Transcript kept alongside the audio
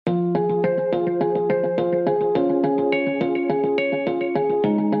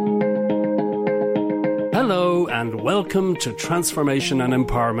and welcome to Transformation and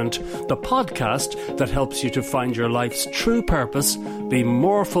Empowerment, the podcast that helps you to find your life's true purpose, be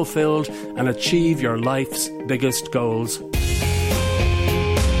more fulfilled, and achieve your life's biggest goals.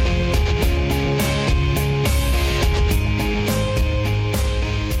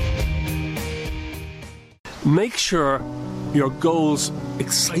 Make sure your goals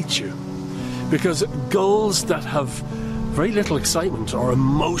excite you, because goals that have very little excitement or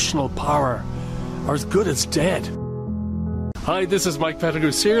emotional power are as good as dead. Hi, this is Mike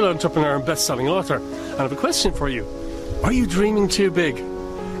Pettigrew, serial entrepreneur and best-selling author, and I have a question for you. Are you dreaming too big?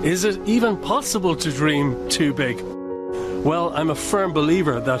 Is it even possible to dream too big? Well, I'm a firm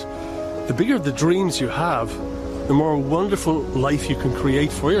believer that the bigger the dreams you have, the more wonderful life you can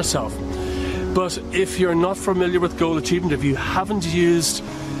create for yourself. But if you're not familiar with goal achievement, if you haven't used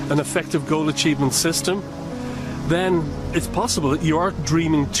an effective goal achievement system, then it's possible that you are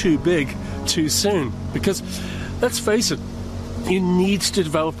dreaming too big too soon. Because, let's face it, you need to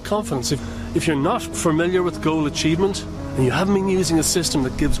develop confidence. If you're not familiar with goal achievement and you haven't been using a system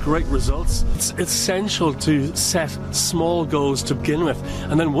that gives great results, it's essential to set small goals to begin with.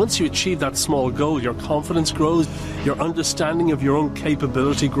 And then once you achieve that small goal, your confidence grows, your understanding of your own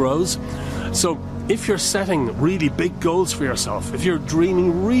capability grows. So if you're setting really big goals for yourself, if you're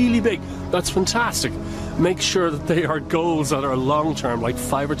dreaming really big, that's fantastic. Make sure that they are goals that are long-term, like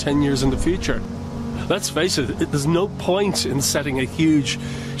 5 or 10 years in the future. Let's face it, there's no point in setting a huge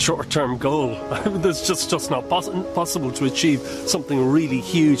short-term goal. It's just not possible to achieve something really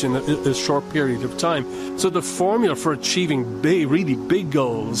huge in a short period of time. So the formula for achieving really big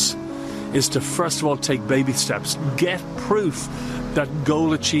goals is to first of all take baby steps, get proof that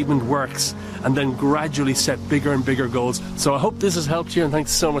goal achievement works, and then gradually set bigger and bigger goals. So I hope this has helped you, and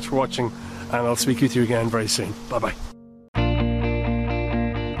thanks so much for watching, and I'll speak with you again very soon. Bye-bye.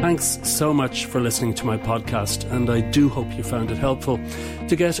 Thanks so much for listening to my podcast, and I do hope you found it helpful.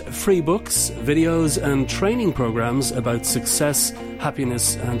 To get free books, videos, and training programs about success,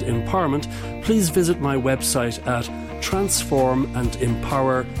 happiness, and empowerment, please visit my website at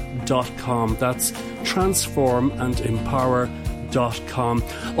transformandempower.com. That's transformandempower.com.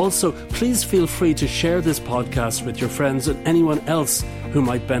 Also, please feel free to share this podcast with your friends and anyone else who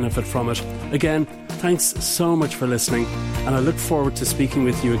might benefit from it. Again, thanks so much for listening, and I look forward to speaking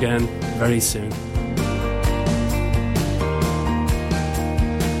with you again very soon.